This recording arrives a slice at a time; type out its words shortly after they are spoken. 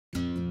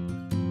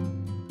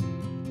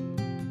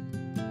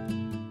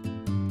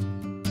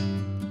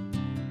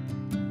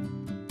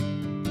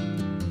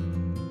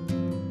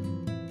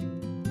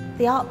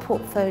The art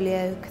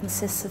portfolio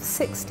consists of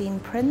 16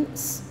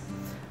 prints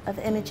of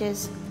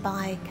images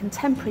by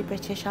contemporary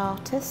British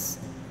artists,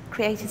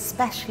 created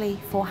specially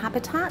for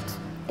Habitat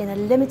in a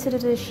limited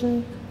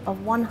edition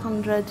of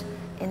 100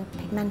 in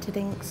pigmented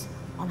inks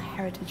on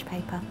heritage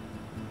paper.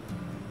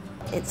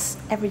 It's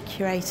every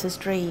curator's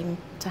dream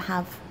to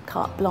have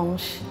carte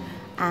blanche,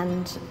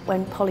 and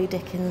when Polly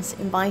Dickens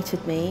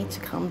invited me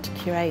to come to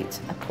curate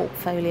a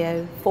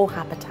portfolio for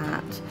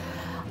Habitat,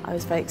 I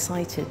was very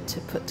excited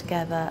to put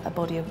together a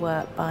body of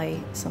work by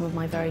some of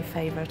my very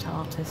favourite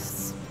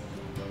artists.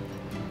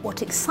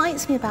 What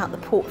excites me about the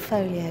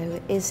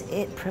portfolio is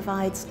it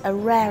provides a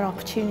rare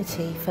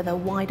opportunity for the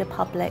wider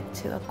public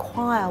to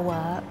acquire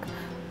work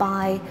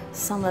by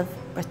some of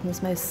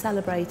Britain's most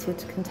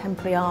celebrated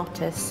contemporary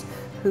artists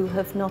who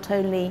have not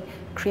only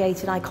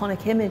created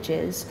iconic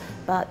images,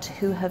 but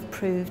who have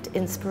proved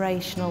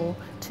inspirational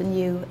to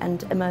new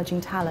and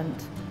emerging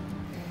talent.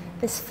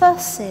 This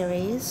first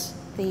series,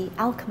 The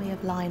Alchemy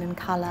of Line and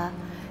Colour,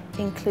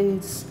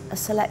 includes a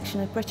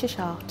selection of British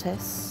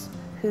artists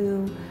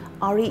who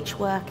are each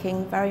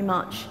working very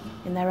much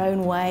in their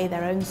own way,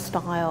 their own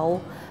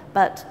style,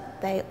 but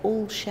they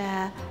all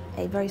share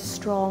a very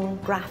strong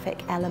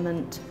graphic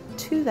element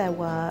to their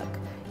work,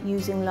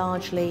 using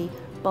largely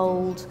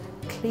bold,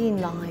 clean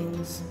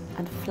lines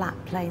and flat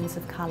planes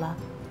of colour.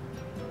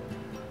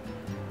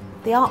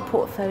 The art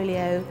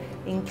portfolio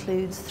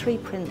includes 3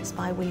 prints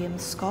by William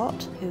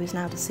Scott, who is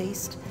now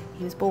deceased.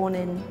 He was born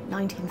in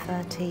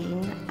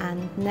 1913,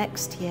 and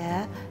next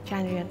year,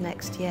 January of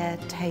next year,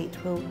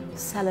 Tate will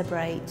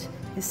celebrate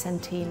his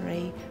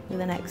centenary with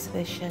an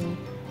exhibition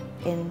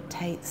in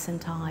Tate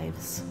St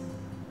Ives.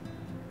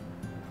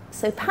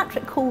 So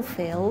Patrick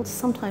Caulfield,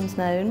 sometimes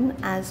known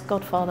as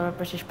godfather of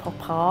British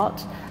pop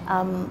art,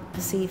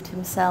 perceived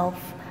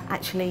himself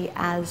actually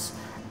as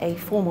a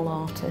formal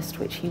artist,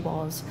 which he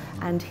was,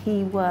 and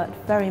he worked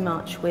very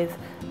much with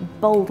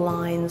bold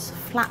lines,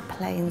 flat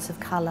planes of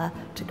colour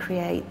to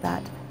create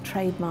that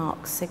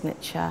trademark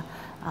signature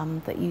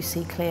that you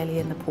see clearly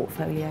in the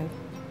portfolio.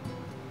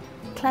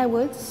 Claire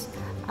Woods,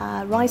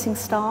 rising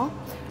star,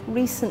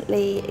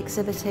 recently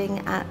exhibiting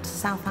at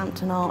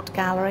Southampton Art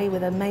Gallery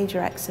with a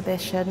major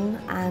exhibition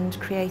and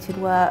created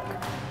work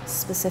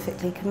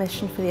specifically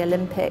commissioned for the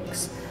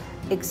Olympics,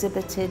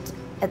 exhibited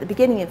at the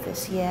beginning of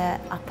this year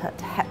up at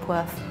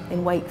Hepworth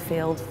in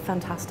Wakefield.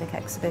 Fantastic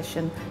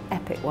exhibition,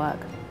 epic work.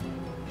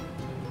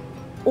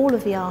 All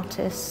of the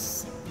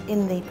artists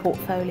in the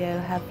portfolio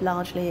have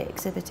largely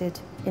exhibited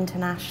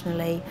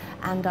internationally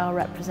and are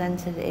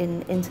represented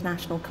in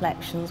international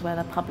collections,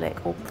 whether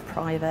public or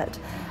private.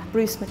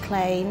 Bruce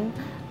McLean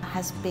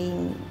has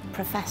been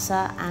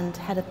professor and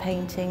head of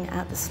painting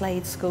at the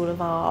Slade School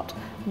of Art,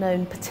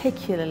 known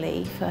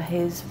particularly for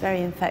his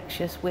very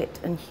infectious wit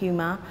and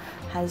humour,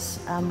 has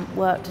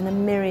worked in a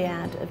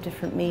myriad of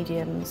different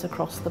mediums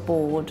across the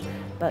board,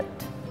 but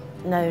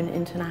known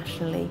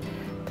internationally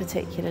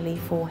particularly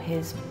for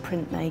his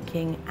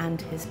printmaking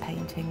and his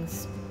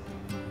paintings.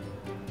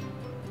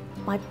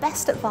 My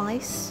best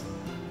advice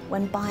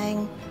when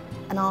buying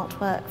an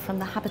artwork from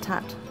the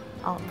Habitat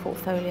art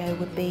portfolio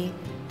would be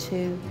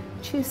to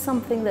choose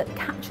something that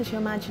captures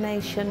your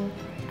imagination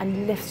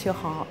and lifts your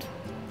heart.